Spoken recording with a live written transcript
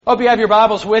Hope you have your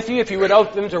Bibles with you. If you would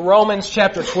open them to Romans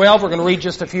chapter 12, we're going to read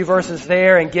just a few verses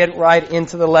there and get right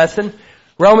into the lesson.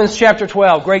 Romans chapter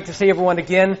 12. Great to see everyone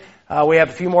again. We have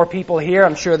a few more people here.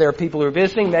 I'm sure there are people who are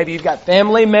visiting. Maybe you've got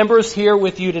family members here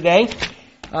with you today.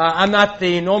 I'm not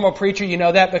the normal preacher. You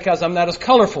know that because I'm not as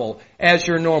colorful as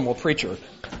your normal preacher.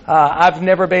 I've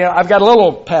got a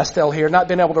little pastel here, not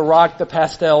been able to rock the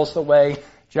pastels the way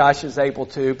Josh is able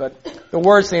to, but the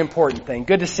word's the important thing.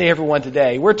 Good to see everyone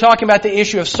today. We're talking about the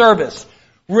issue of service.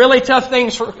 Really tough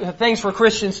things for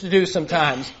Christians to do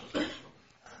sometimes.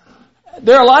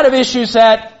 There are a lot of issues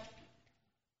that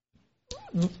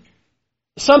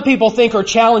some people think are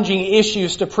challenging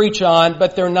issues to preach on,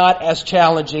 but they're not as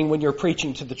challenging when you're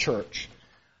preaching to the church.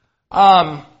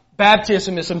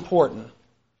 Baptism is important.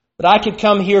 But I could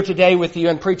come here today with you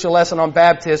and preach a lesson on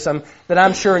baptism that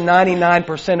I'm sure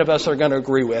 99% of us are going to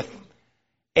agree with.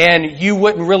 And you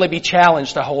wouldn't really be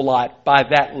challenged a whole lot by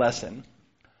that lesson.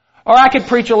 Or I could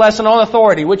preach a lesson on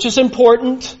authority, which is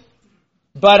important,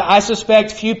 but I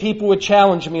suspect few people would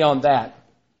challenge me on that.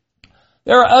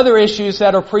 There are other issues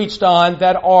that are preached on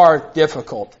that are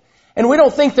difficult. And we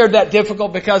don't think they're that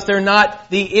difficult because they're not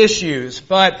the issues,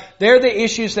 but they're the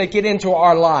issues that get into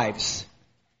our lives.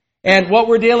 And what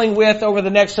we're dealing with over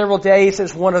the next several days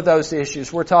is one of those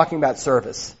issues. We're talking about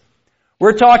service.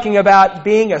 We're talking about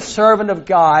being a servant of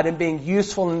God and being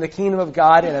useful in the kingdom of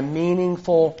God in a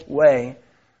meaningful way.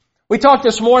 We talked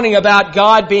this morning about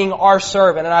God being our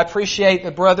servant, and I appreciate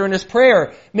the brother in his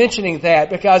prayer mentioning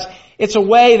that because it's a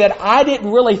way that I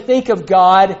didn't really think of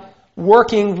God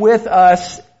working with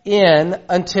us in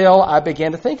until I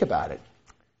began to think about it.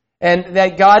 And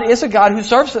that God is a God who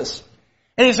serves us.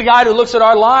 And He's a God who looks at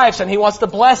our lives and He wants to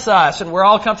bless us, and we're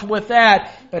all comfortable with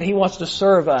that, but He wants to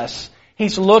serve us.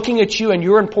 He's looking at you and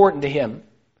you're important to Him.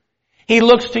 He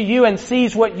looks to you and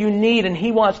sees what you need, and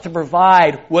He wants to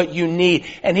provide what you need.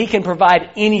 And He can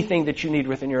provide anything that you need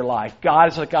within your life. God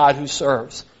is a God who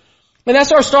serves. And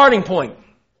that's our starting point.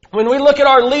 When we look at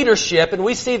our leadership and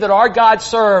we see that our God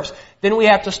serves, then we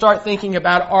have to start thinking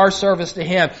about our service to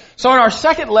Him. So in our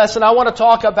second lesson, I want to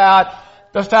talk about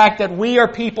the fact that we are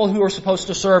people who are supposed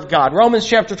to serve God. Romans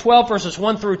chapter 12, verses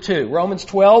 1 through 2. Romans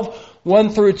 12, 1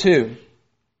 through 2.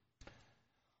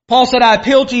 Paul said, I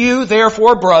appeal to you,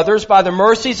 therefore, brothers, by the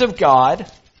mercies of God,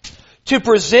 to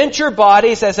present your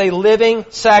bodies as a living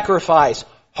sacrifice,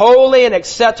 holy and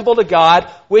acceptable to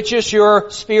God, which is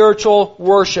your spiritual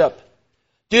worship.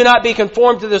 Do not be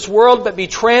conformed to this world, but be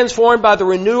transformed by the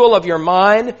renewal of your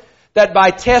mind, that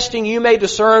by testing you may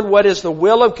discern what is the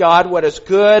will of God, what is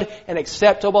good and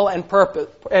acceptable and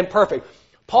perfect.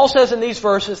 Paul says in these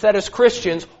verses that as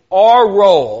Christians, our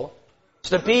role is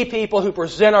to be people who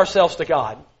present ourselves to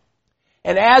God.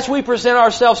 And as we present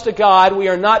ourselves to God, we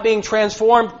are not being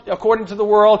transformed according to the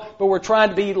world, but we're trying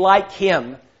to be like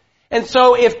Him. And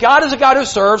so if God is a God who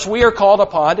serves, we are called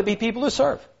upon to be people who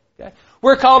serve. Okay?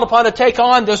 We're called upon to take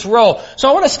on this role. So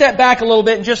I want to step back a little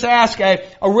bit and just ask a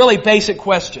really basic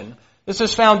question. This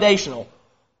is foundational.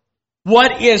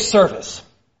 What is service?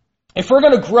 If we're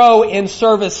going to grow in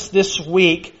service this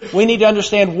week, we need to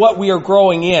understand what we are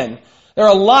growing in. There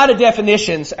are a lot of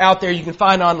definitions out there you can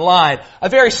find online. A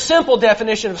very simple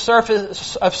definition of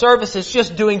service is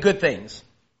just doing good things.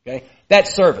 Okay?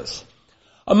 That's service.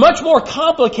 A much more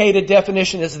complicated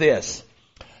definition is this.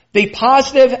 The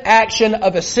positive action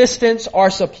of assistance or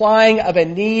supplying of a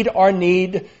need or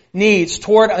needs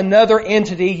toward another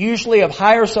entity, usually of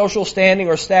higher social standing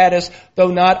or status,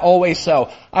 though not always so.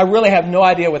 I really have no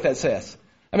idea what that says.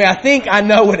 I mean, I think I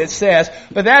know what it says,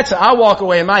 but I walk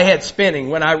away and my head spinning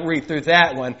when I read through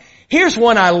that one. Here's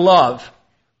one I love.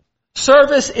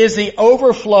 Service is the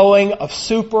overflowing of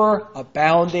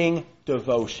superabounding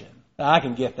devotion. Now, I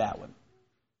can get that one.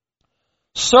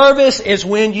 Service is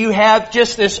when you have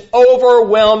just this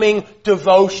overwhelming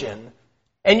devotion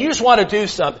and you just want to do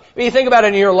something. When you think about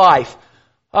it in your life,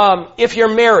 if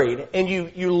you're married and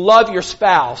you love your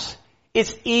spouse,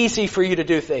 it's easy for you to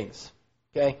do things.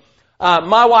 Okay?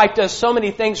 My wife does so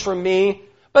many things for me,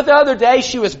 but the other day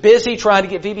she was busy trying to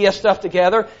get VBS stuff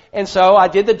together, and so I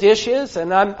did the dishes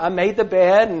and I made the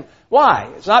bed. And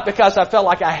why? It's not because I felt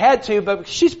like I had to, but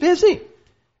she's busy.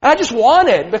 And I just want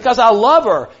it because I love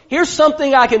her. Here's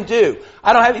something I can do.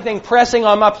 I don't have anything pressing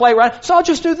on my plate right now, so I'll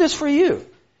just do this for you.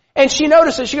 And she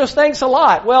notices. She goes, thanks a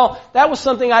lot. Well, that was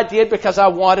something I did because I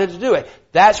wanted to do it.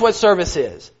 That's what service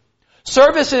is.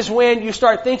 Service is when you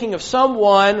start thinking of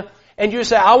someone and you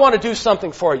say, I want to do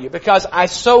something for you because I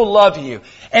so love you.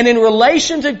 And in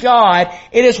relation to God,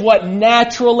 it is what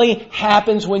naturally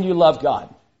happens when you love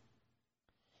God.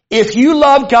 If you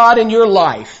love God in your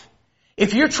life,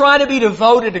 If you're trying to be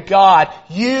devoted to God,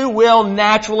 you will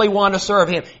naturally want to serve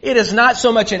Him. It is not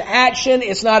so much an action.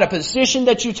 It's not a position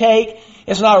that you take.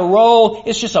 It's not a role.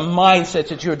 It's just a mindset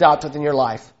that you adopt within your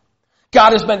life.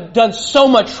 God has done so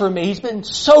much for me. He's been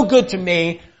so good to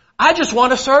me. I just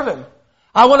want to serve Him.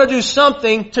 I want to do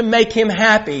something to make Him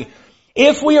happy.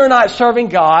 If we are not serving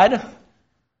God,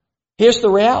 here's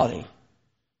the reality.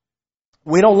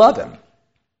 We don't love Him.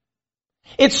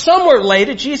 It's somewhere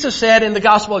related. Jesus said in the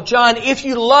Gospel of John, if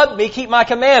you love me, keep my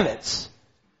commandments.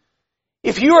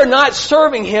 If you are not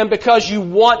serving Him because you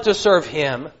want to serve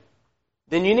Him,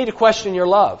 then you need to question your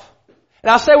love.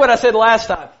 And I'll say what I said last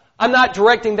time. I'm not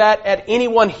directing that at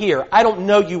anyone here. I don't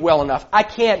know you well enough. I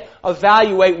can't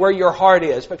evaluate where your heart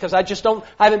is because I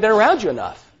haven't been around you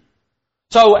enough.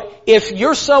 So if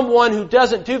you're someone who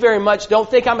doesn't do very much, don't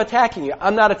think I'm attacking you.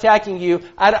 I'm not attacking you.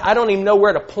 I don't even know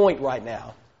where to point right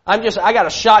now. I got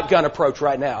a shotgun approach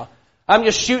right now. I'm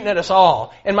just shooting at us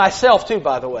all. And myself too,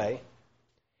 by the way.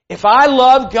 If I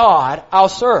love God, I'll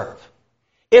serve.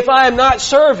 If I am not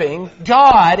serving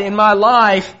God in my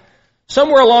life,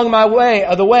 somewhere along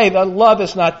the way, the love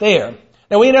is not there.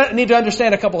 Now we need to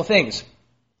understand a couple of things.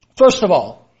 First of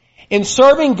all, in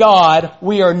serving God,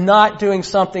 we are not doing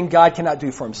something God cannot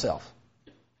do for Himself.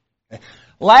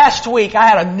 Last week, I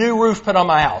had a new roof put on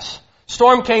my house.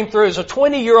 Storm came through. It was a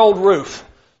 20-year-old roof.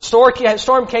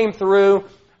 Storm came through.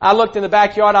 I looked in the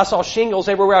backyard. I saw shingles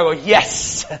everywhere. I go,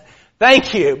 yes,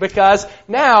 thank you. Because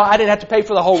now I didn't have to pay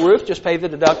for the whole roof, just pay the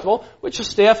deductible, which is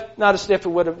stiff. Not as stiff as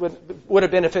it would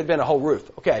have been if it had been a whole roof.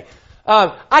 Okay.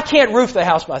 I can't roof the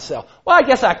house myself. Well, I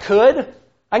guess I could.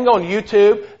 I can go on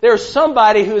YouTube. There's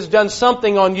somebody who has done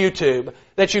something on YouTube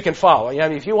that you can follow.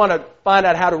 If you want to find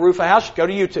out how to roof a house, go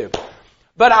to YouTube.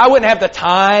 But I wouldn't have the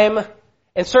time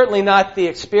and certainly not the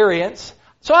experience.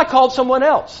 So I called someone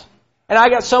else. And I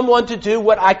got someone to do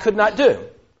what I could not do.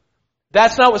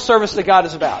 That's not what service to God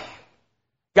is about.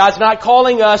 God's not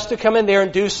calling us to come in there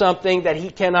and do something that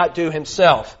He cannot do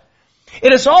Himself.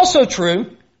 It is also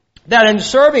true that in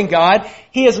serving God,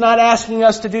 He is not asking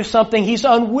us to do something He's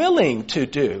unwilling to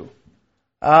do.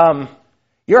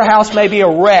 Your house may be a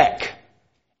wreck,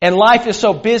 and life is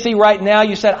so busy right now,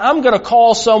 you said, I'm going to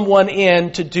call someone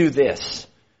in to do this.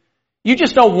 You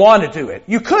just don't want to do it.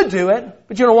 You could do it,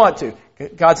 but you don't want to.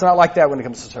 God's not like that when it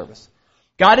comes to service.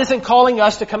 God isn't calling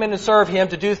us to come in and serve Him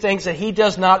to do things that He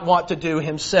does not want to do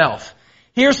Himself.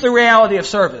 Here's the reality of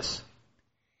service.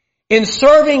 In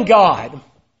serving God,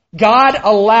 God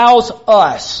allows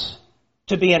us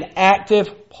to be an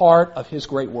active part of His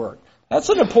great work. That's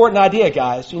an important idea,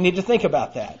 guys. You need to think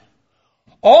about that.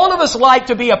 All of us like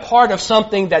to be a part of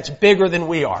something that's bigger than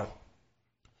we are.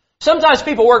 Sometimes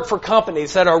people work for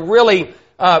companies that are really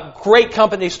great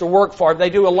companies to work for. They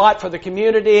do a lot for the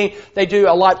community. They do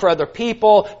a lot for other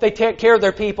people. They take care of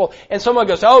their people. And someone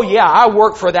goes, oh yeah, I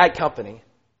work for that company.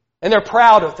 And they're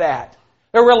proud of that.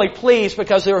 They're really pleased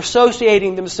because they're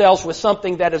associating themselves with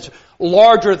something that is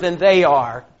larger than they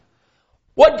are.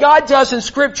 What God does in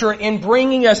Scripture in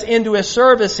bringing us into His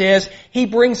service is He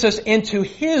brings us into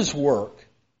His work.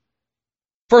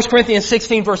 1 Corinthians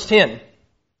 16 verse 10.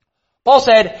 Paul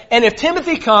said, and if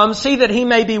Timothy comes, see that he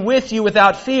may be with you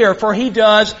without fear, for he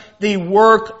does the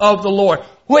work of the Lord.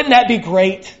 Wouldn't that be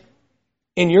great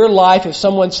in your life if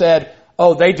someone said,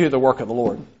 oh, they do the work of the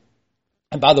Lord?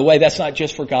 And by the way, that's not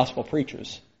just for gospel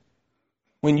preachers.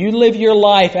 When you live your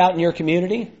life out in your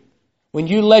community, when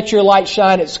you let your light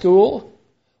shine at school,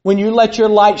 when you let your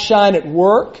light shine at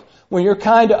work, when you're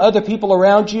kind to other people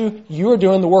around you, you're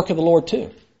doing the work of the Lord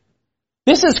too.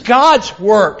 This is God's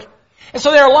work. And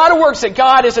so there are a lot of works that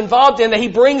God is involved in that He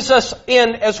brings us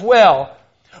in as well.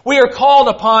 We are called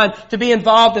upon to be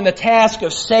involved in the task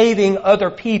of saving other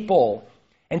people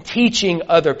and teaching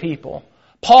other people.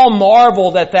 Paul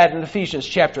marveled at that in Ephesians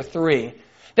chapter 3.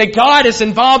 That God is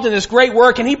involved in this great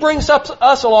work and He brings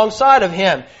us alongside of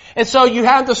Him. And so you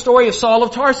have the story of Saul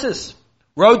of Tarsus.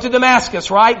 Road to Damascus,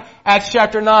 right? Acts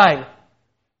chapter 9.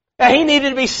 Now he needed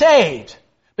to be saved.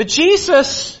 But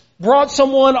Jesus brought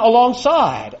someone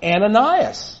alongside,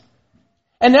 Ananias.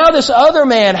 And now this other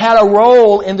man had a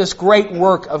role in this great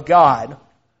work of God.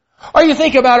 Or you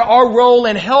think about our role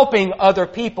in helping other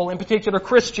people, in particular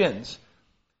Christians.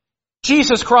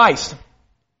 Jesus Christ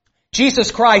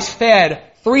fed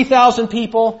 3,000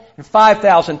 people and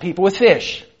 5,000 people with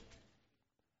fish.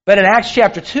 But in Acts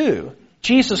chapter 2,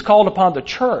 Jesus called upon the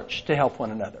church to help one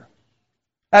another.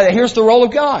 Here's the role of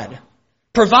God.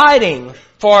 Providing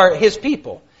for His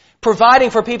people. Providing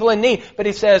for people in need. But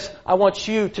He says, I want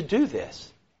you to do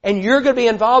this. And you're going to be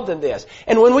involved in this.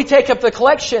 And when we take up the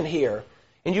collection here,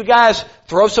 and you guys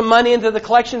throw some money into the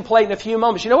collection plate in a few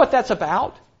moments, you know what that's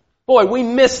about? Boy, we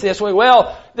miss this.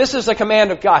 Well, this is a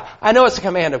command of God. I know it's a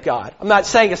command of God. I'm not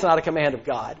saying it's not a command of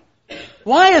God.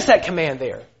 Why is that command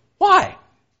there? Why?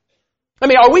 I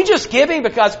mean, are we just giving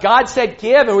because God said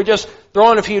give and we're just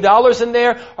throwing a few dollars in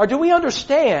there? Or do we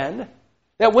understand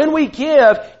that when we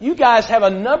give, you guys have a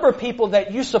number of people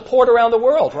that you support around the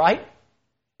world, right?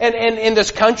 And in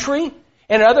this country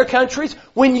and in other countries,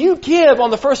 when you give on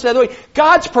the first day of the week,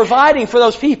 God's providing for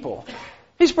those people.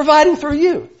 He's providing through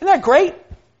you. Isn't that great?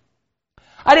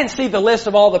 I didn't see the list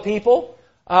of all the people.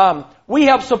 We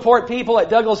help support people at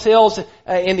Douglas Hills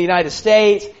in the United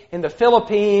States, in the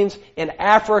Philippines, in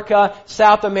Africa,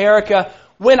 South America.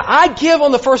 When I give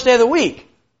on the first day of the week,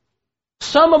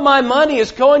 some of my money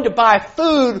is going to buy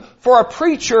food for a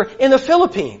preacher in the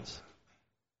Philippines.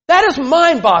 That is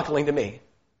mind-boggling to me.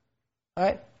 All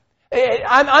right?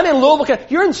 I'm in Louisville.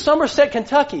 You're in Somerset,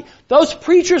 Kentucky. Those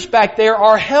preachers back there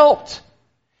are helped.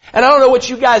 And I don't know what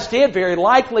you guys did. Very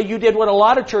likely you did what a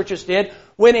lot of churches did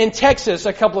when in Texas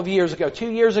a couple of years ago,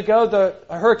 2 years ago, the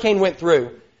hurricane went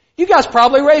through. You guys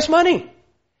probably raised money.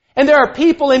 And there are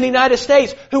people in the United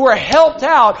States who were helped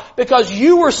out because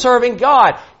you were serving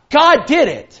God. God did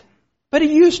it. But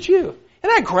He used you.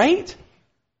 Isn't that great?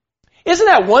 Isn't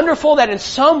that wonderful that in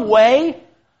some way,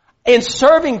 in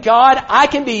serving God, I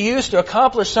can be used to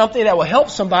accomplish something that will help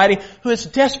somebody who is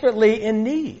desperately in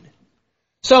need?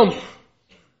 So,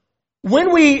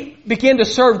 when we begin to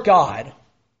serve God,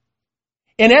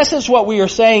 in essence what we are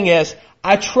saying is,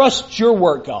 I trust your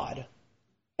work, God.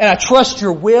 And I trust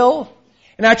your will.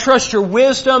 And I trust your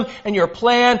wisdom and your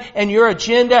plan and your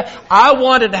agenda. I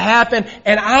want it to happen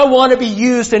and I want to be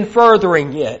used in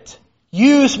furthering it.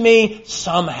 Use me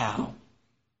somehow.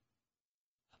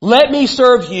 Let me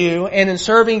serve you, and in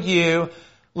serving you,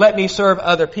 let me serve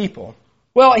other people.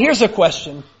 Well, here's a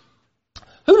question.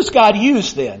 Who does God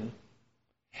use then?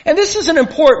 And this is an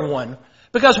important one,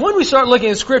 because when we start looking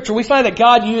at Scripture, we find that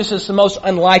God uses the most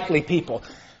unlikely people.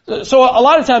 So a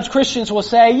lot of times Christians will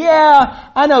say, yeah,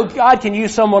 I know God can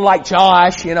use someone like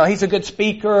Josh, he's a good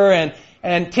speaker,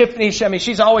 and Tiffany,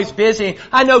 she's always busy.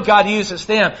 I know God uses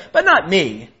them, but not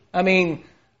me.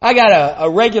 I got a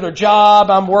regular job.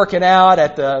 I'm working out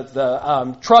at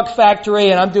the truck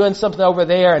factory, and I'm doing something over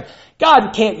there, and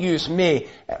God can't use me.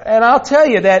 And I'll tell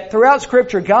you that throughout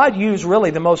Scripture, God used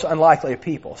really the most unlikely of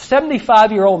people.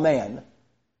 75-year-old man,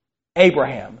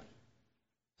 Abraham.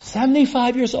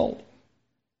 75 years old.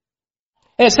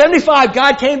 And at 75,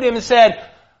 God came to him and said,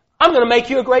 I'm going to make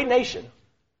you a great nation.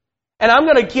 And I'm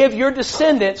going to give your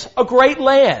descendants a great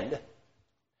land.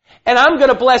 And I'm going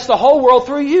to bless the whole world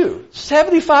through you.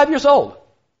 75 years old.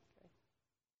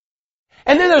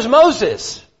 And then there's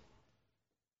Moses.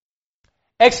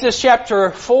 Exodus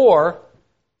chapter 4,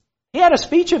 he had a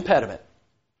speech impediment.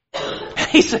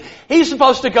 He's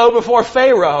supposed to go before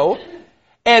Pharaoh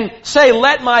and say,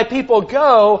 let my people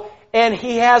go, and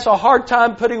he has a hard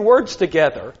time putting words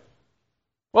together.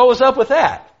 What was up with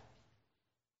that?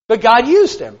 But God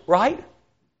used him, right?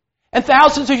 And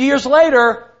thousands of years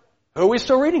later, who are we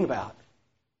still reading about?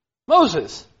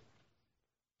 Moses.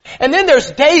 And then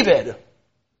there's David,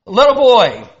 a little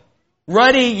boy,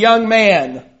 ruddy young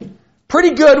man,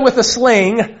 pretty good with a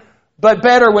sling, but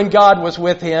better when God was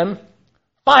with him,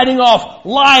 fighting off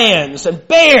lions and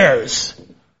bears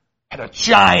and a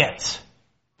giant.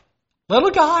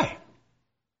 Little guy.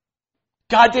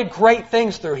 God did great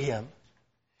things through him.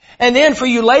 And then for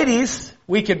you ladies,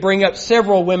 we could bring up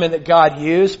several women that God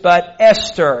used, but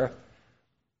Esther,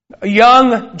 a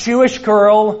young Jewish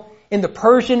girl in the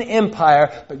Persian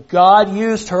Empire, but God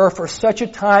used her for such a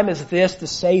time as this to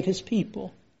save His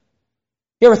people.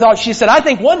 You ever thought, she said, I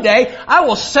think one day I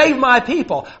will save my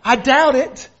people. I doubt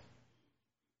it.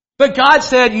 But God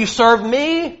said, you serve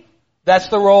me, that's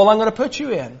the role I'm going to put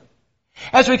you in.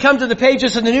 As we come to the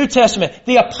pages of the New Testament,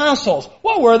 the apostles,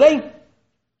 what were they?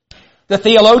 The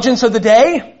theologians of the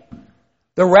day,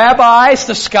 the rabbis,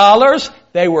 the scholars,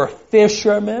 they were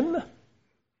fishermen.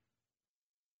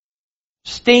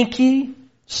 Stinky,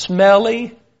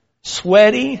 smelly,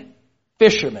 sweaty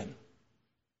fishermen.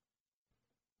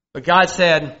 But God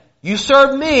said, you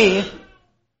serve me.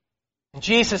 And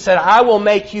Jesus said, I will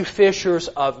make you fishers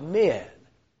of men.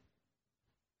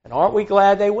 And aren't we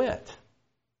glad they went?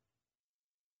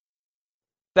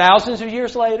 Thousands of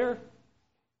years later,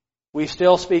 we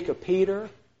still speak of Peter,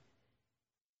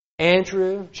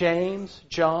 Andrew, James,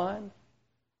 John,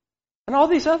 and all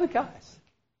these other guys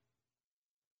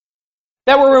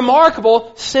that were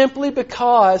remarkable simply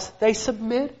because they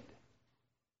submitted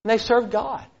and they served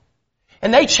God.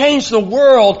 And they changed the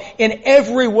world in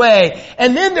every way.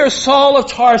 And then there's Saul of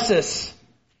Tarsus.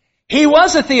 He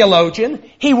was a theologian.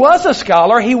 He was a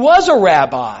scholar. He was a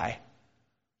rabbi.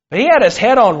 But he had his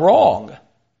head on wrong.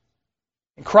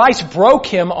 And Christ broke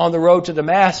him on the road to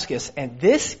Damascus. And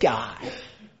this guy,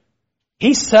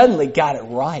 he suddenly got it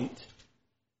right.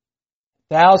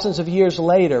 Thousands of years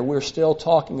later, we're still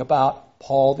talking about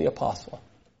Paul the Apostle.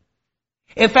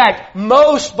 In fact,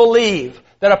 most believe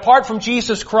that apart from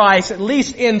Jesus Christ, at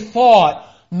least in thought,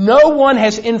 no one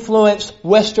has influenced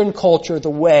Western culture the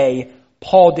way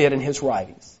Paul did in his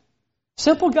writings.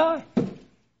 Simple guy.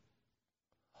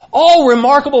 All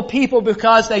remarkable people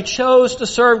because they chose to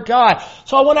serve God.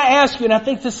 So I want to ask you, and I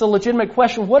think this is a legitimate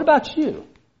question, what about you?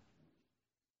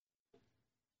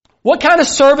 What kind of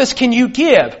service can you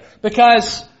give?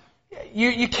 Because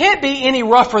you can't be any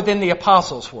rougher than the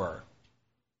apostles were.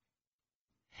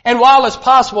 And while it's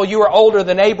possible you were older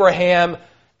than Abraham,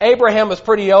 Abraham was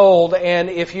pretty old, and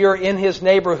if you're in his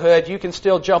neighborhood, you can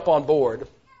still jump on board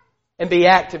and be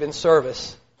active in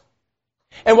service.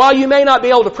 And while you may not be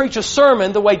able to preach a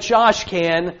sermon the way Josh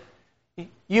can,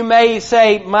 you may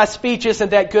say, my speech isn't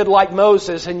that good like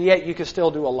Moses, and yet you can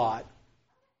still do a lot.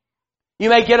 You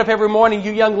may get up every morning,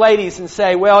 you young ladies, and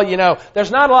say, well,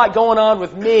 there's not a lot going on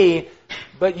with me,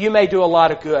 but you may do a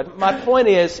lot of good. My point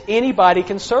is, anybody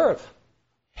can serve.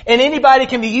 And anybody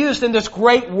can be used in this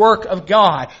great work of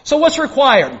God. So what's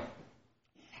required?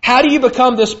 How do you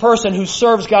become this person who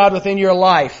serves God within your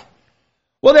life?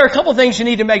 Well, there are a couple things you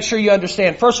need to make sure you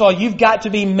understand. First of all, you've got to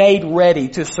be made ready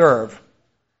to serve.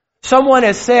 Someone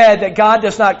has said that God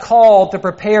does not call the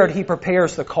prepared, He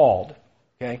prepares the called.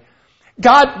 Okay?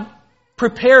 God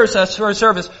prepares us for a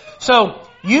service. So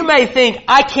you may think,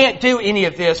 I can't do any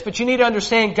of this, but you need to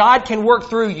understand God can work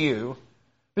through you,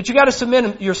 but you got to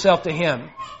submit yourself to Him.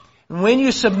 And when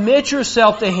you submit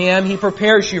yourself to Him, He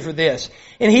prepares you for this.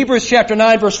 In Hebrews chapter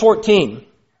 9, verse 14,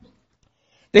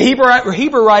 the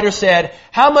Hebrew writer said,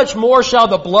 how much more shall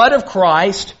the blood of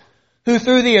Christ, who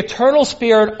through the eternal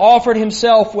Spirit offered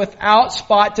Himself without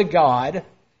spot to God,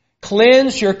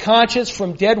 cleanse your conscience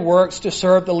from dead works to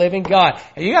serve the living God.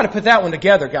 And you got to put that one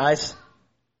together, guys.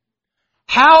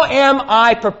 How am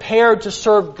I prepared to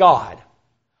serve God?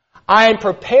 I am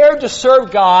prepared to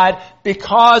serve God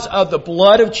because of the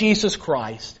blood of Jesus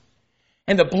Christ.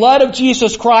 And the blood of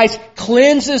Jesus Christ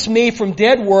cleanses me from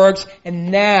dead works,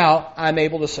 and now I'm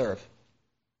able to serve.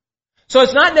 So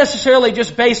it's not necessarily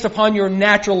just based upon your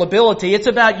natural ability. It's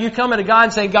about you coming to God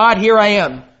and saying, God, here I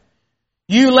am.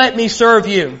 You let me serve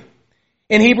you.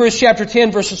 In Hebrews chapter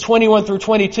 10, verses 21 through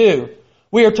 22,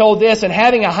 we are told this, and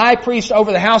having a high priest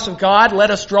over the house of God,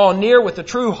 let us draw near with a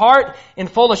true heart in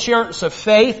full assurance of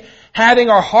faith, having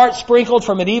our hearts sprinkled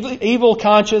from an evil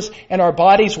conscience and our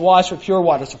bodies washed with pure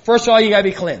water. So first of all, you got to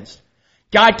be cleansed.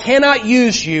 God cannot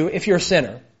use you if you're a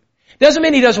sinner. Doesn't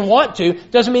mean He doesn't want to.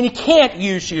 Doesn't mean He can't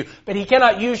use you. But He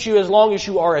cannot use you as long as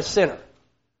you are a sinner.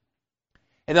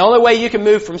 And the only way you can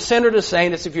move from sinner to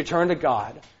saint is if you turn to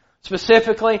God.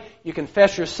 Specifically, you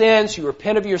confess your sins, you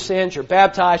repent of your sins, you're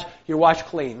baptized, you're washed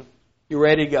clean. You're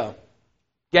ready to go.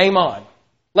 Game on.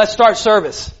 Let's start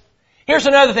service. Here's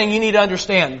another thing you need to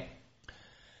understand.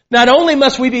 Not only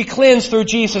must we be cleansed through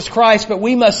Jesus Christ, but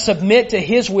we must submit to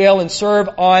His will and serve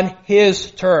on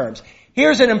His terms.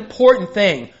 Here's an important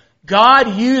thing.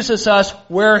 God uses us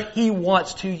where He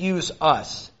wants to use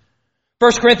us.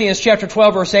 1 Corinthians chapter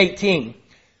 12, verse 18.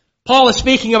 Paul is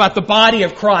speaking about the body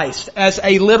of Christ as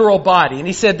a literal body. And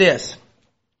he said this,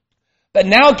 but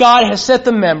now God has set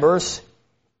the members,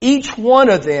 each one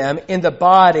of them, in the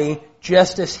body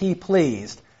just as He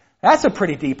pleased. That's a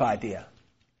pretty deep idea.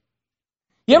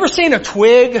 You ever seen a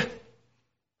twig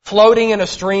floating in a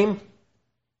stream?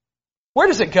 Where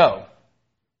does it go?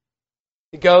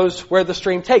 It goes where the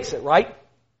stream takes it, right?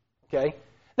 Okay.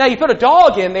 Now you put a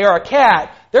dog in there or a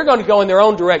cat, they're going to go in their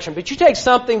own direction. But you take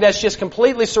something that's just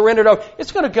completely surrendered over,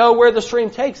 it's going to go where the stream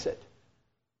takes it.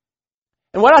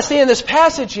 And what I see in this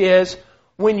passage is,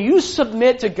 when you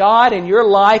submit to God in your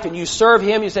life and you serve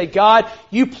Him, you say, God,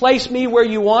 you place me where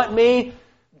you want me,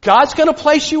 God's going to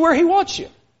place you where He wants you.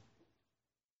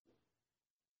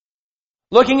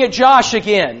 Looking at Josh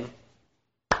again.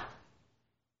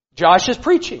 Josh is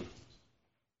preaching.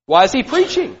 Why is he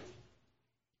preaching?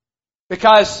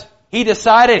 Because he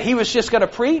decided he was just going to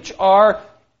preach, or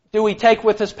do we take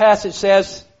what this passage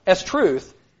says as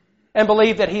truth and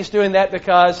believe that he's doing that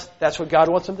because that's what God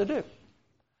wants him to do?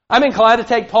 I'm inclined to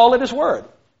take Paul at his word.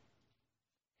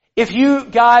 If you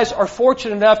guys are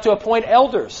fortunate enough to appoint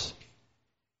elders,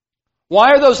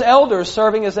 why are those elders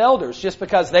serving as elders? Just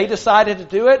because they decided to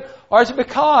do it? Or is it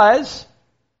because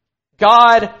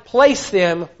God placed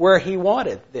them where He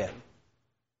wanted them?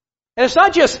 And it's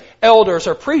not just elders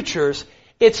or preachers,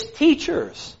 it's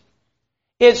teachers.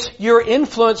 It's your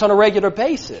influence on a regular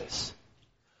basis.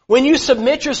 When you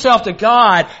submit yourself to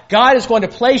God, God is going to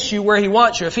place you where He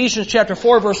wants you. Ephesians chapter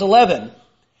 4, verse 11.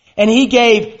 And He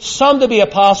gave some to be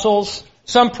apostles,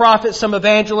 some prophets, some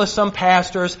evangelists, some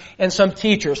pastors, and some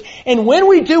teachers. And when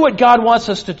we do what God wants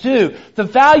us to do, the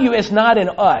value is not in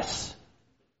us.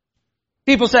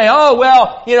 People say, oh,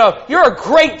 well, you're a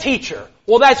great teacher.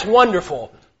 Well, that's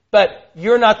wonderful. But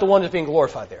you're not the one that's being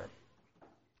glorified there.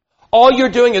 All you're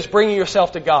doing is bringing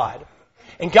yourself to God.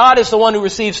 And God is the one who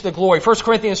receives the glory. 1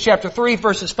 Corinthians chapter 3,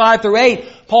 verses 5 through 8,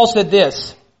 Paul said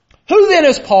this, Who then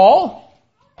is Paul?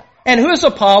 And who is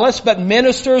Apollos, but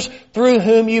ministers through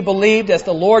whom you believed, as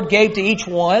the Lord gave to each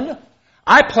one?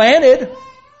 I planted,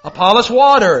 Apollos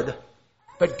watered,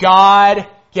 but God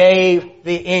gave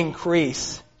the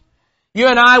increase. You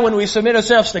and I, when we submit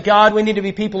ourselves to God, we need to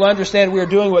be people who understand we are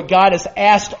doing what God has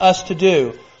asked us to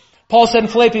do. Paul said in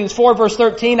Philippians 4, verse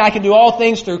 13, I can do all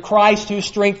things through Christ who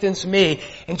strengthens me.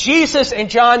 And Jesus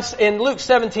in Luke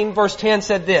 17, verse 10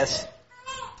 said this,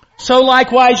 So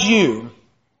likewise you,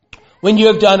 when you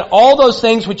have done all those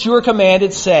things which you are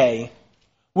commanded, say,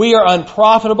 We are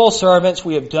unprofitable servants.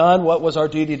 We have done what was our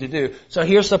duty to do. So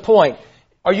here's the point.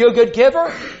 Are you a good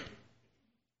giver?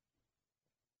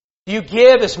 Do you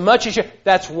give as much as you...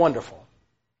 That's wonderful.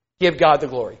 Give God the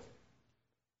glory.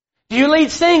 Do you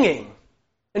lead singing?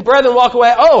 And brethren walk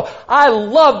away, oh, I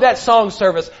love that song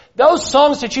service. Those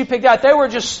songs that you picked out,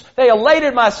 they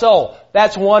elated my soul.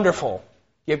 That's wonderful.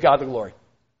 Give God the glory.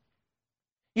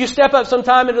 You step up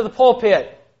sometime into the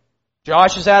pulpit.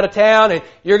 Josh is out of town and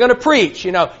you're going to preach.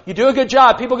 You do a good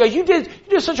job. People go, you did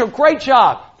such a great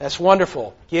job. That's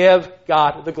wonderful. Give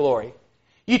God the glory.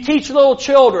 You teach little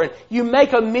children. You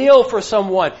make a meal for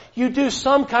someone. You do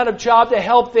some kind of job to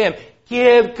help them.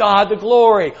 Give God the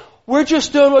glory. We're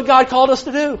just doing what God called us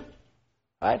to do.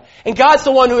 Right? And God's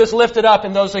the one who is lifted up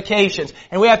in those occasions.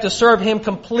 And we have to serve Him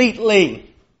completely.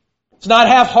 It's not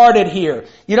half-hearted here.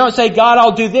 You don't say, God,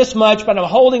 I'll do this much, but I'm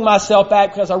holding myself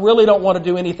back because I really don't want to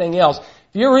do anything else.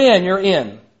 If you're in, you're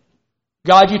in.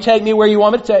 God, you take me where you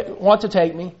want to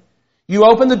take me. You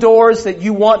open the doors that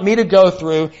you want me to go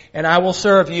through, and I will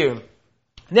serve you.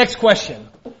 Next question.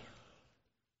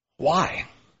 Why?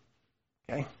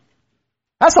 Okay.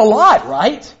 That's a lot,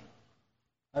 right?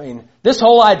 I mean, this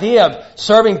whole idea of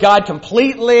serving God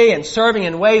completely and serving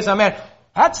in ways,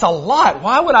 that's a lot.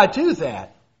 Why would I do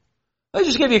that? Let me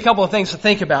just give you a couple of things to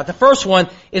think about. The first one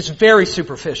is very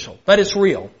superficial, but it's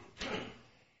real.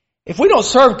 If we don't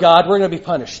serve God, we're going to be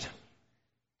punished.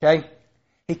 Okay?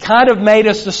 He kind of made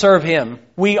us to serve Him.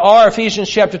 We are, Ephesians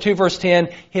chapter 2, verse 10,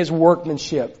 His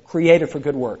workmanship, created for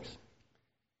good works.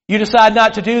 You decide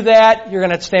not to do that, you're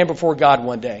going to have to stand before God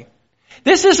one day.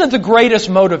 This isn't the greatest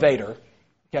motivator,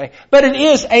 okay? But it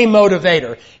is a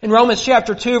motivator. In Romans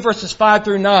chapter 2, verses 5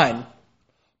 through 9,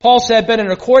 Paul said, But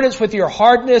in accordance with your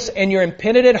hardness and your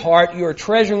impenitent heart, you are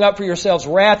treasuring up for yourselves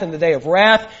wrath in the day of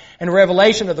wrath and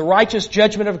revelation of the righteous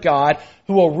judgment of God,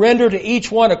 who will render to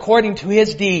each one according to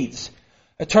his deeds.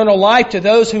 Eternal life to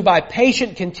those who by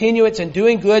patient continuance in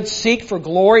doing good seek for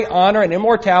glory, honor, and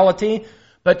immortality.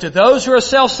 But to those who are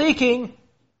self-seeking,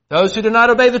 those who do not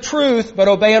obey the truth, but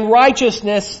obey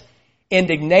unrighteousness,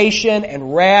 indignation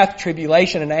and wrath,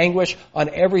 tribulation and anguish on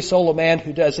every soul of man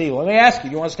who does evil. Let me ask you,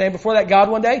 do you want to stand before that God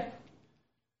one day?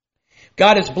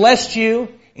 God has blessed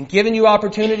you and given you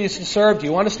opportunities to serve. Do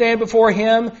you want to stand before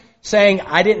Him saying,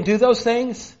 I didn't do those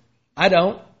things? I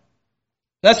don't.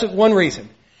 That's one reason.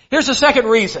 Here's the second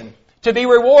reason, to be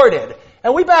rewarded.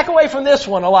 And we back away from this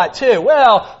one a lot too.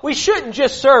 Well, we shouldn't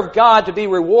just serve God to be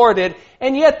rewarded,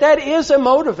 and yet that is a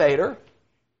motivator.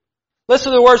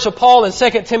 Listen to the words of Paul in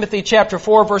 2 Timothy chapter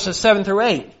 4, verses 7 through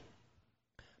 8.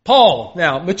 Paul,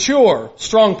 now, mature,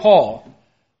 strong Paul.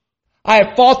 I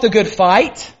have fought the good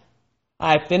fight.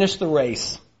 I have finished the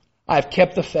race. I have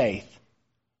kept the faith.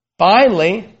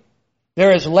 Finally,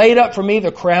 there is laid up for me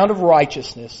the crown of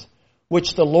righteousness,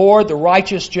 which the Lord, the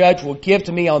righteous judge, will give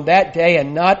to me on that day,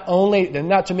 and not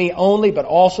to me only, but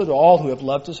also to all who have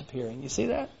loved His appearing. You see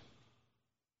that?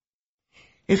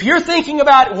 If you're thinking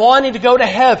about wanting to go to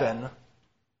heaven,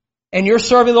 and you're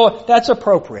serving the Lord, that's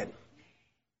appropriate.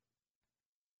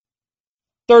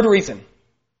 Third reason,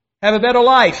 have a better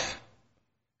life.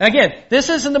 Again, this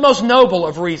isn't the most noble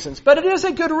of reasons, but it is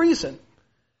a good reason.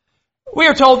 We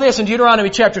are told this in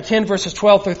Deuteronomy chapter 10, verses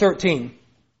 12 through 13.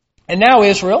 And now,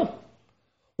 Israel,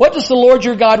 what does the Lord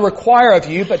your God require of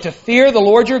you but to fear the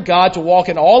Lord your God, to walk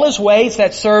in all His ways,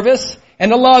 that service,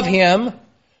 and to love Him,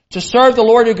 to serve the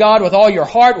Lord your God with all your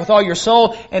heart, with all your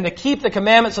soul, and to keep the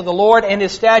commandments of the Lord and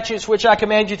His statutes, which I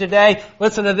command you today.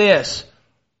 Listen to this.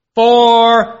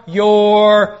 For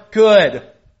your good.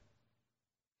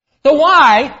 So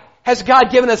why has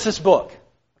God given us this book?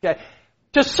 Okay.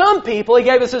 To some people, He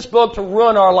gave us this book to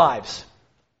ruin our lives.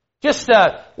 Just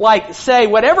to, say,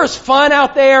 whatever's fun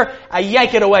out there, I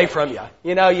yank it away from you.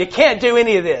 You can't do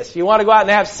any of this. You want to go out and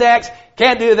have sex?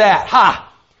 Can't do that.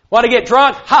 Ha! Want to get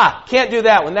drunk? Ha! Can't do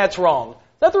that one. That's wrong. Is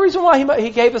that the reason why He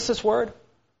gave us this word?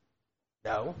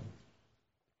 No.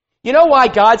 You know why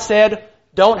God said,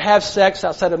 don't have sex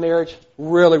outside of marriage?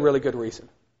 Really, really good reason.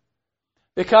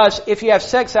 Because if you have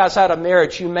sex outside of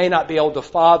marriage, you may not be able to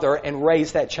father and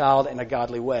raise that child in a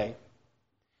godly way.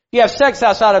 If you have sex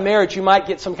outside of marriage, you might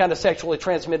get some kind of sexually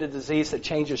transmitted disease that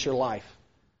changes your life.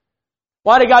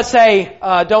 Why did God say,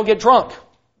 don't get drunk?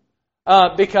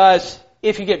 Because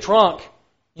if you get drunk,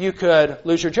 you could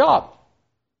lose your job.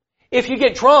 If you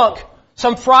get drunk,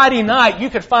 some Friday night, you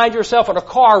could find yourself in a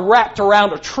car wrapped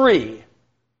around a tree,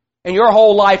 and your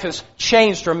whole life has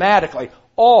changed dramatically.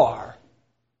 Or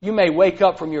you may wake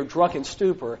up from your drunken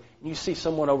stupor, and you see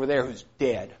someone over there who's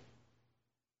dead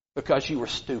because you were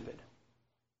stupid.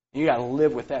 You got to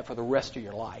live with that for the rest of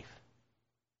your life.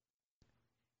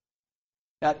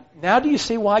 Now do you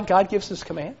see why God gives us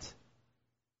commands?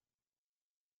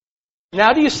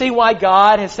 Now do you see why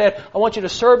God has said, I want you to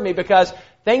serve me because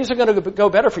things are going to go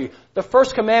better for you. The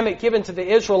first commandment given to the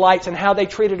Israelites and how they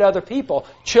treated other people.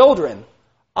 Children,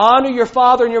 honor your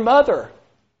father and your mother.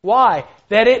 Why?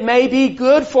 That it may be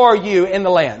good for you in the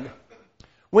land.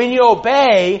 When you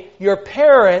obey your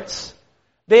parents,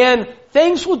 then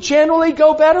things will generally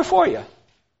go better for you.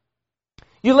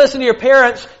 You listen to your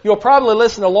parents, you'll probably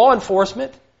listen to law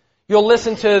enforcement. You'll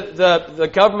listen to the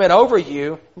government over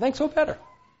you, and things go better.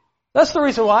 That's the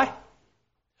reason why.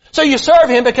 So you serve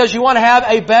Him because you want to have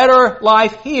a better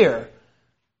life here.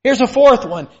 Here's a fourth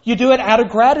one. You do it out of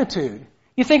gratitude.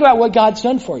 You think about what God's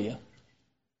done for you.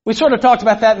 We sort of talked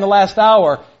about that in the last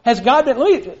hour. Has God been,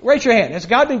 raise your hand. Has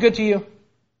God been good to you?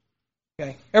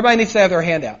 Okay. Everybody needs to have their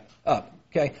hand up.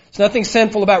 Okay. There's nothing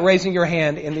sinful about raising your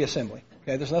hand in the assembly.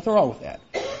 Okay. There's nothing wrong with that.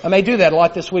 I may do that a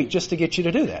lot this week just to get you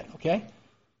to do that. Okay.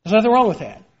 There's nothing wrong with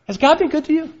that. Has God been good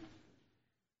to you?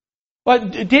 Well,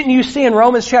 didn't you see in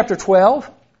Romans chapter 12?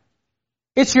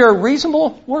 It's your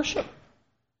reasonable worship.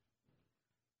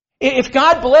 If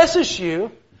God blesses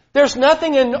you, there's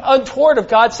nothing untoward of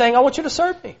God saying, I want you to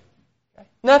serve me. Okay?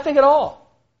 Nothing at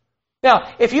all.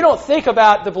 Now, if you don't think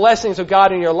about the blessings of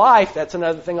God in your life, that's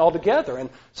another thing altogether.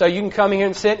 And so you can come here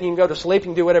and sit and you can go to sleep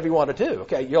and do whatever you want to do.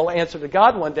 Okay, you'll answer to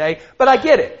God one day, but I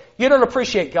get it. You don't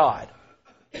appreciate God.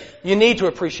 You need to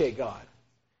appreciate God.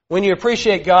 When you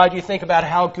appreciate God, you think about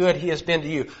how good He has been to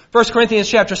you. 1 Corinthians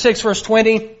chapter 6, verse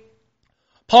 20,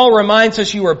 Paul reminds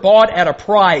us you were bought at a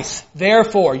price.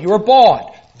 Therefore, you were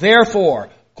bought. Therefore,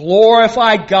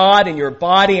 glorify God in your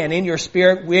body and in your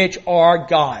spirit, which are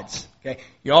God's. Okay,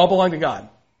 you all belong to God.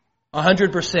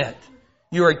 100%.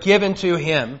 You are given to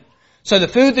Him. So the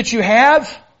food that you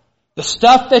have, the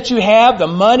stuff that you have, the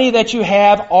money that you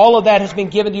have, all of that has been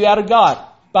given to you out of God,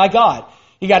 by God.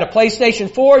 You got a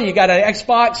PlayStation 4, you got an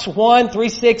Xbox One,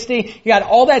 360, you got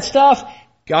all that stuff.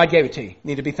 God gave it to you. You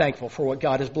need to be thankful for what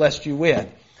God has blessed you with.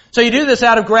 So you do this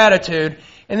out of gratitude.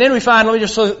 And then we find, let me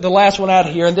just look the last one out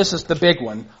here, and this is the big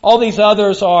one. All these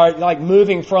others are like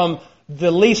moving from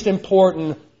the least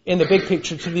important in the big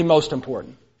picture to the most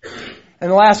important.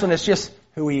 And the last one is just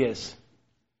who He is.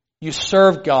 You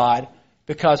serve God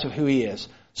because of who He is.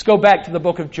 Let's go back to the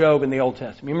book of Job in the Old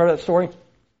Testament. You remember that story?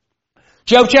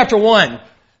 Job chapter 1.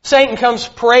 Satan comes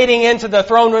parading into the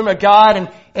throne room of God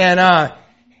and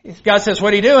God says,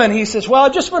 what are you doing? He says, well,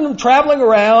 I've just been traveling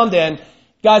around, and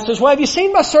God says, well, have you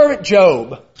seen my servant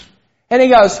Job? And he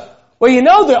goes, well, you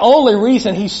know the only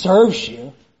reason he serves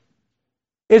you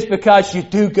is because you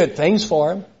do good things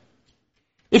for him.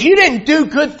 If you didn't do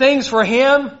good things for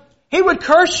him, he would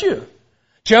curse you.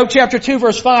 Job chapter 2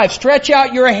 verse 5, stretch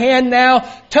out your hand now,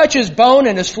 touch his bone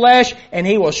and his flesh, and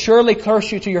he will surely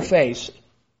curse you to your face.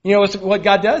 You know what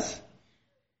God does?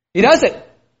 He does it.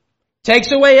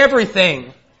 Takes away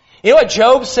everything. You know what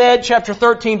Job said, chapter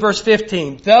 13 verse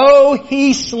 15? Though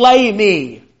he slay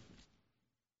me,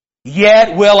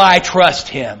 yet will I trust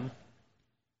him.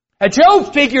 Now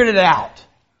Job figured it out.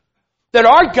 That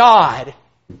our God,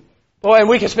 boy, and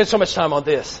we can spend so much time on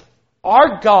this.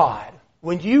 Our God,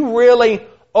 when you really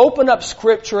open up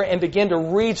Scripture and begin to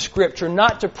read Scripture,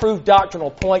 not to prove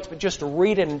doctrinal points, but just to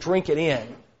read it and drink it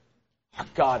in, our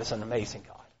God is an amazing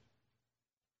God.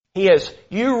 He is,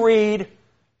 you read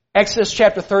Exodus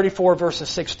chapter 34 verses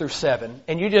 6 through 7,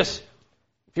 and you just,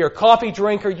 if you're a coffee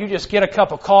drinker, you just get a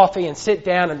cup of coffee and sit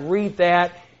down and read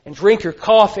that and drink your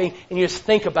coffee and you just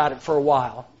think about it for a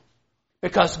while.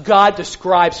 Because God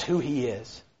describes who He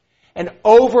is. And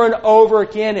over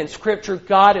again in Scripture,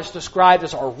 God is described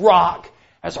as our rock,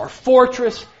 as our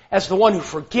fortress, as the one who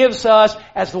forgives us,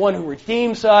 as the one who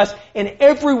redeems us. In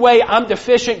every way I'm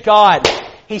deficient, God,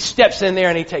 He steps in there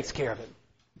and He takes care of it.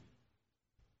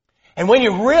 And when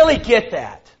you really get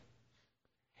that,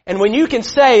 and when you can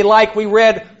say, like we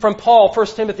read from Paul, 1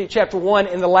 Timothy chapter 1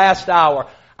 in the last hour,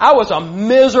 I was a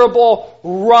miserable,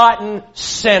 rotten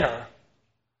sinner.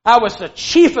 I was the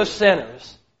chief of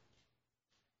sinners.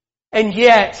 And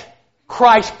yet,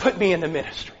 Christ put me in the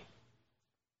ministry.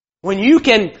 When you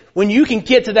can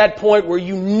get to that point where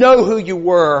you know who you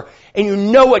were and you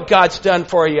know what God's done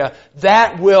for you,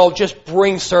 that will just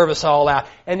bring service all out.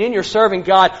 And then you're serving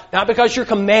God, not because you're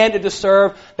commanded to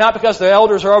serve, not because the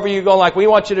elders are over you going like, we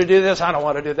want you to do this, I don't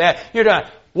want to do that. You're done.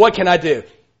 What can I do?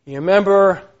 You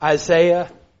remember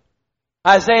Isaiah?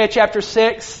 Isaiah chapter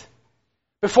 6?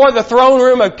 Before the throne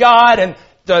room of God, and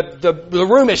the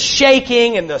room is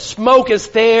shaking and the smoke is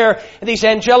there and these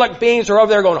angelic beings are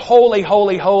over there going, holy,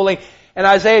 holy, holy. And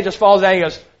Isaiah just falls down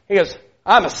and he goes,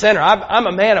 I'm a sinner. I'm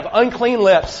a man of unclean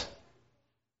lips.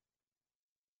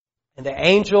 And the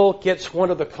angel gets one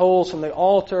of the coals from the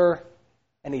altar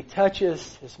and he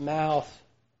touches his mouth.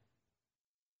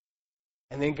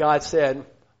 And then God said,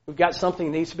 we've got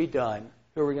something that needs to be done.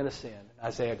 Who are we going to send? And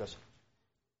Isaiah goes,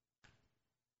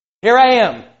 here I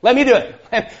am. Let me do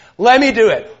it. Let me do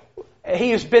it.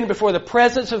 He has been before the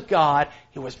presence of God.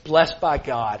 He was blessed by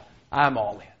God. I'm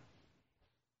all in.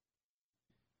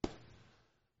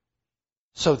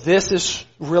 So this is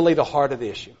really the heart of the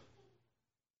issue.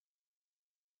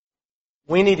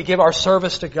 We need to give our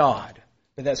service to God.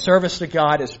 But that service to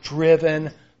God is driven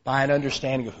by an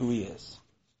understanding of who He is.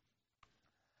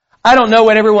 I don't know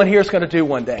what everyone here is going to do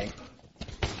one day.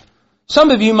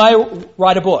 Some of you might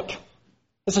write a book.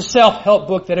 It's a self-help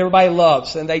book that everybody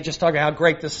loves, and they just talk about how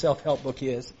great this self-help book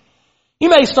is. You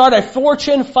may start a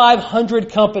Fortune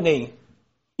 500 company.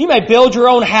 You may build your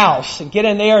own house and get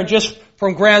in there and just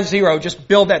from ground zero, just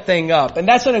build that thing up. And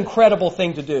that's an incredible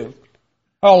thing to do.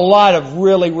 There are a lot of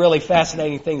really, really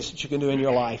fascinating things that you can do in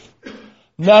your life.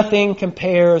 Nothing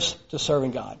compares to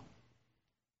serving God.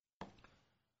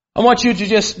 I want you to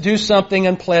just do something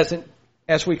unpleasant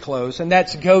as we close, and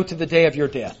that's go to the day of your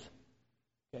death.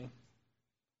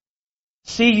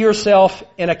 See yourself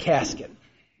in a casket.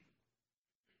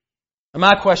 And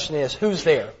my question is, who's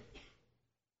there?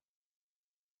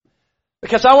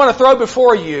 Because I want to throw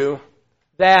before you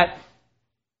that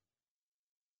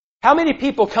how many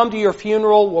people come to your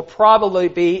funeral will probably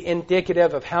be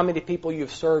indicative of how many people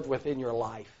you've served within your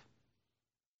life.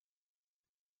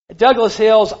 At Douglas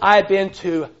Hills, I've been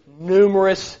to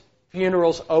numerous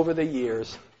funerals over the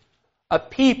years of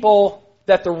people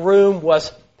that the room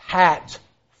was packed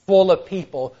full of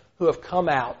people who have come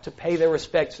out to pay their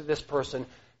respects to this person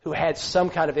who had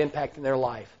some kind of impact in their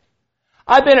life.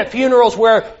 I've been at funerals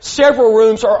where several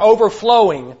rooms are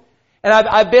overflowing. And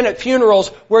I've been at funerals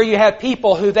where you have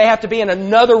people who they have to be in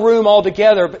another room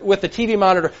altogether with the TV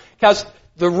monitor because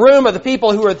the room of the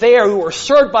people who are there who are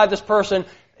served by this person,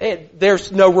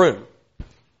 there's no room.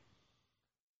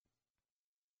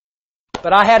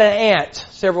 But I had an aunt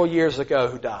several years ago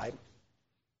who died.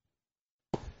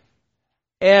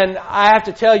 And I have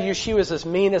to tell you, she was as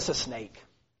mean as a snake.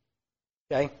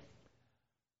 Okay?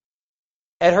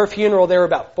 At her funeral, there were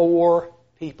about 4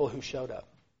 people who showed up.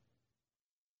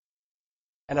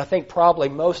 And I think probably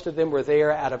most of them were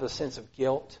there out of a sense of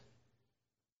guilt,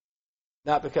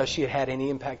 not because she had had any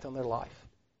impact on their life.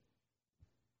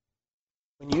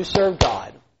 When you serve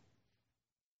God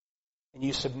and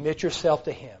you submit yourself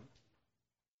to Him,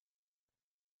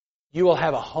 you will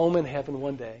have a home in heaven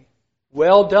one day.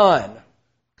 Well done,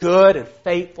 good and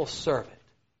faithful servant.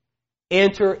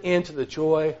 Enter into the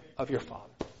joy of your Father.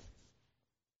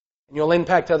 And you'll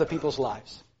impact other people's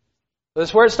lives. So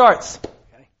that's where it starts.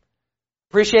 Okay?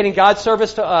 Appreciating God's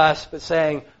service to us, but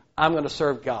saying, I'm going to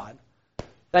serve God.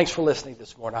 Thanks for listening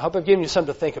this morning. I hope I've given you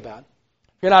something to think about.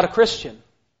 If you're not a Christian,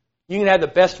 you can have the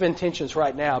best of intentions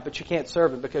right now, but you can't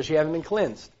serve Him because you haven't been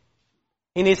cleansed.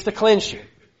 He needs to cleanse you.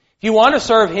 If you want to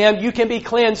serve Him, you can be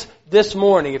cleansed this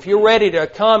morning. If you're ready to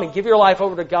come and give your life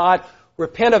over to God,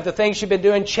 repent of the things you've been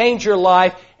doing, change your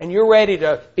life, and you're ready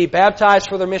to be baptized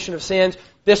for the remission of sins,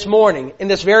 this morning, in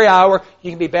this very hour,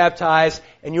 you can be baptized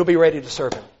and you'll be ready to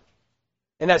serve Him.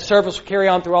 And that service will carry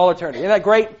on through all eternity. Isn't that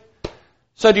great?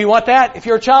 So do you want that? If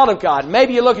you're a child of God,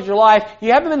 maybe you look at your life,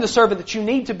 you haven't been the servant that you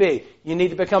need to be. You need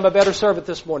to become a better servant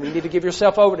this morning. You need to give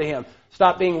yourself over to Him.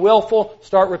 Stop being willful,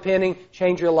 start repenting,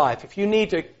 change your life. If you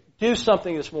need to do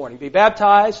something this morning, be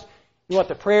baptized, you want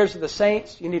the prayers of the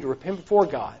saints, you need to repent before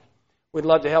God. We'd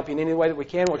love to help you in any way that we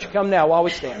can. Won't you come now while we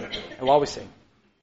stand and while we sing.